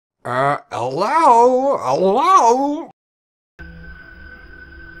Hello? Hello?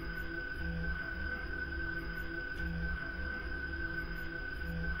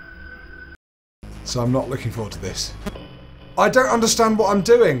 So I'm not looking forward to this. I don't understand what I'm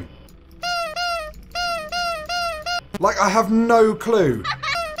doing. Like, I have no clue.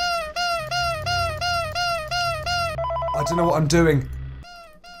 I don't know what I'm doing.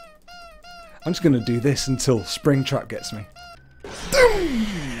 I'm just gonna do this until Springtrap gets me.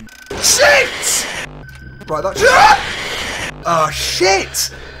 Shit! Right, that's... Oh,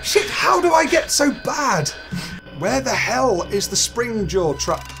 shit! Shit, how do I get so bad? Where the hell is the spring jaw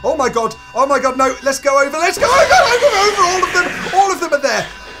trap? Oh my god, no, let's go over, let's go over, all of them are there.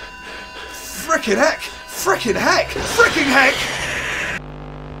 Frickin' heck, frickin' heck, frickin' heck.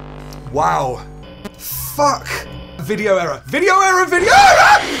 Wow. Fuck. Video error, video error, video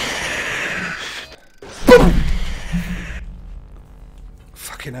error! Boom!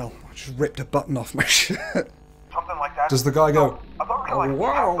 Fucking hell, I just ripped a button off my shirt. Something like that. Does the guy go, oh,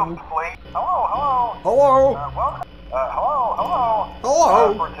 wow. Hello, hello.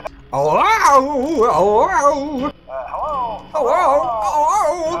 Hello. Welcome. Hello, hello. Hello. Hello.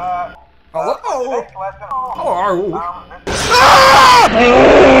 Hello. Hello. Hello. Hello.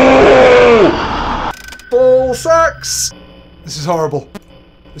 Ball sacks. This is horrible.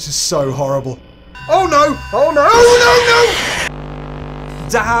 This is so horrible. Oh no! Oh no! Oh no! No!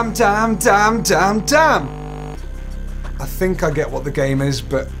 Damn! Damn! Damn! Damn! Damn! I think I get what the game is,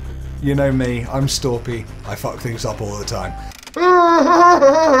 but you know me, I'm Storpey. I fuck things up all the time.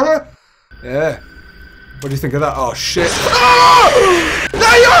 Yeah. What do you think of that? Oh shit! Oh!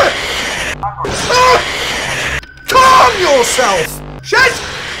 There you are! Oh! Calm yourself! Shit!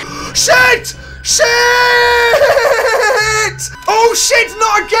 Shit! Shit! Oh shit!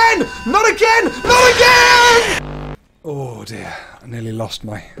 Not again! Not again! Not again! Oh dear! I nearly lost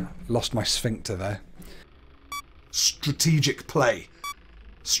my sphincter there. Strategic play.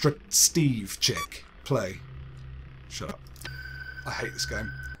 Steve chick play. Shut up. I hate this game.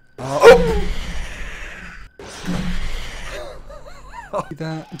 Oh!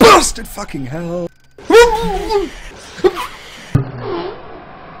 That bastard fucking hell!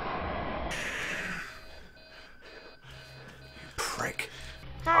 Prick.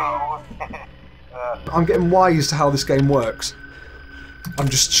 I'm getting wise to how this game works. I'm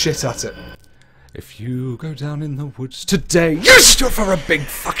just shit at it. If you go down in the woods today, you're still for a big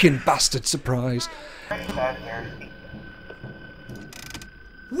fucking bastard surprise.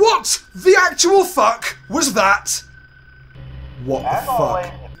 What the actual fuck was that? What the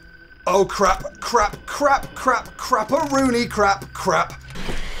fuck? Oh crap, crap, crap, crap, crap-a-rooney, crap, crap.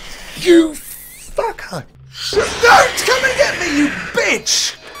 You fucker. Don't come and get me, you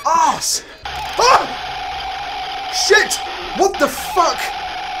bitch! Arse! Ah! Shit! What the fuck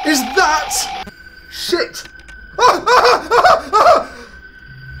is that? Shit! Ah, ah, ah, ah.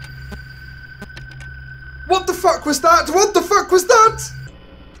 What the fuck was that? What the fuck was that?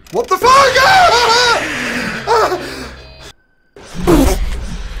 What the fuck? Ah, ah, ah.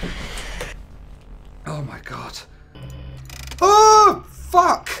 Oh my god. Oh,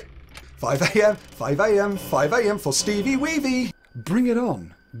 fuck! 5 AM, 5 AM, 5 AM for Stevie Weavy. Bring it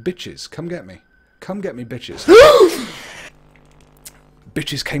on. Bitches, come get me. Come get me, bitches.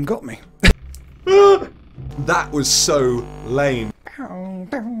 Bitches came got me. That was so lame. Oh,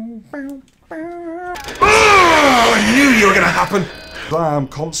 I knew you were gonna happen. I'm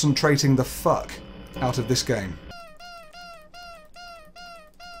concentrating the fuck out of this game.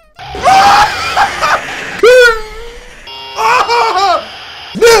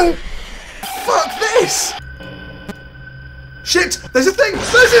 No! Fuck this! Shit! There's a thing!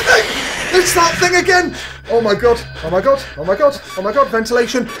 There's a thing! It's that thing again! Oh my god! Oh my god! Oh my god! Oh my god!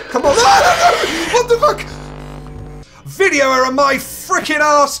 Ventilation! Come on! What the fuck? Video error! My frickin'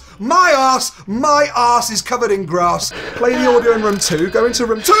 ass! My ass! My ass is covered in grass. Play the audio in room 2. Go into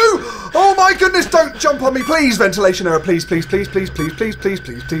room 2! Oh my goodness! Don't jump on me, please! Ventilation error! Please, please, please, please, please, please, please,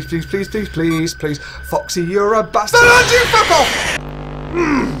 please, please, please, please, please, please, please. Foxy, you're a bastard! And you fuck off!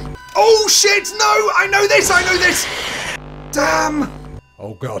 Oh shit! No! I know this! I know this! Damn!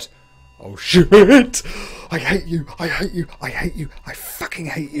 Oh god. Oh shit! I hate you! I hate you! I hate you! I fucking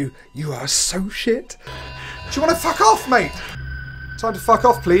hate you! You are so shit! Do you want to fuck off, mate? Time to fuck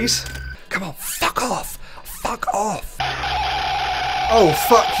off, please. Come on, fuck off! Fuck off! Oh,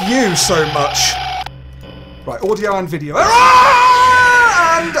 fuck you so much! Right, audio and video error!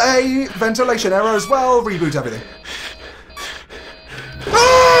 And a ventilation error as well. Reboot everything.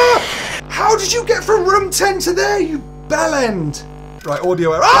 Ah! How did you get from room 10 to there, you bellend? Right,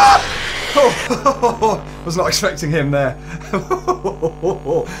 audio error. Ah! Oh, was not expecting him there.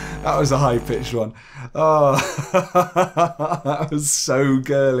 That was a high-pitched one. Oh, that was so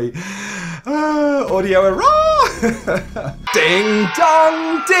girly. Audio error. Ding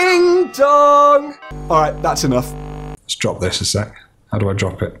dong, ding dong. All right, that's enough. Let's drop this a sec. How do I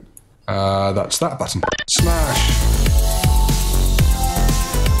drop it? That's that button. Smash.